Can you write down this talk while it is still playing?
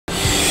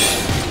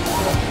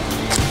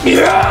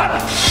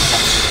Yeah.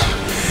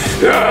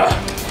 Yeah.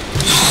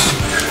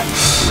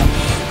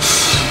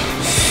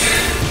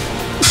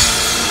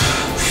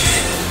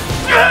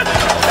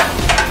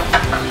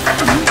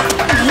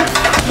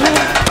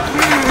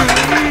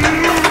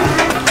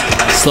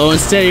 Slow and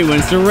steady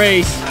wins the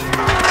race.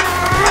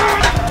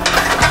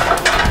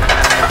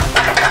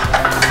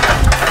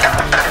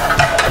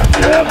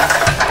 Yep.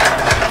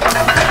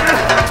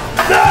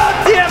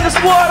 Ah, damn this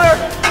water!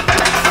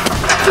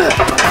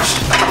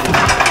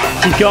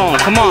 Keep going,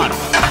 come on.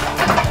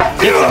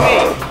 Get to me.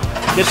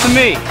 Get to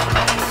me.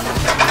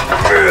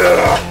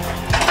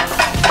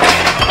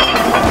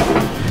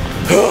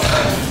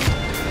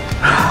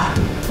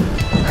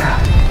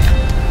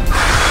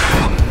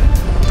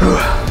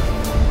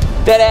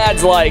 That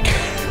adds like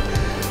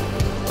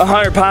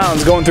 100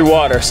 pounds going through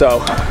water, so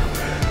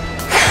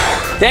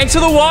thanks for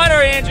the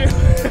water, Andrew.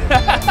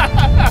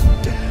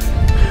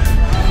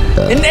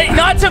 And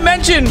not to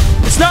mention,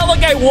 it's not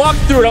like I walked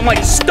through it, I'm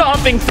like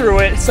stomping through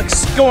it. It's like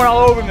going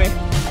all over me.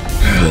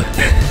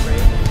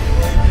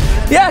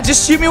 Yeah,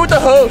 just shoot me with the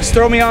hose,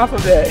 throw me off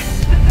of it.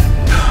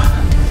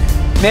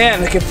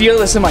 Man, I can feel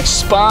this in my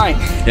spine.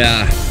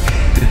 Yeah,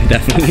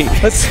 definitely.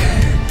 Let's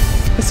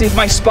see if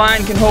my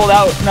spine can hold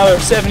out another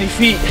 70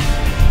 feet.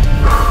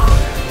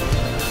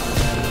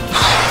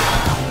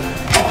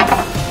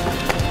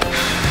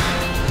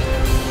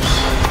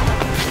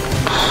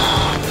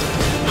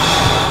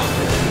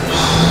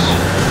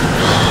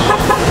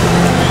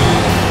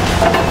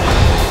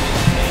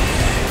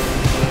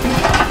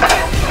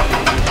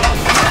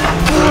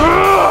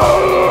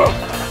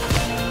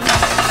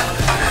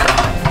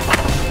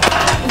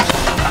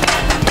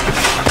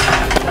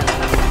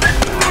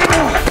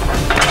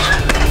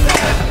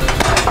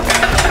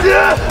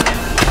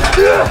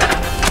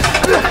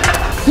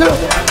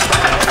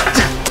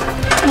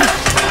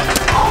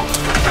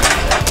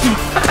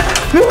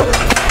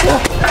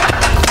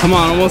 Come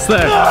on, almost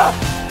there. Wow.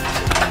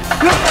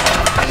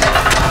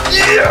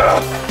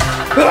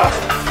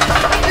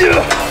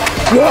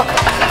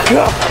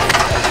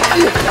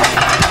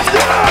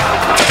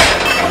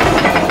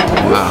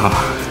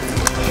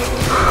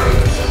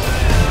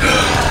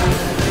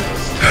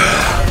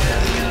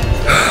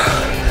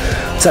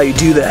 That's how you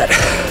do that.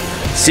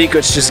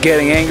 Secret's just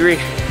getting angry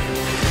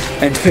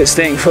and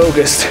staying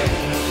focused.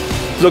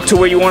 Look to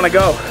where you want to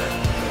go.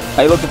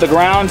 I looked at the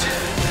ground,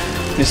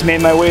 just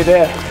made my way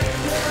there.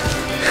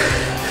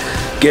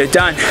 Get it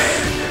done.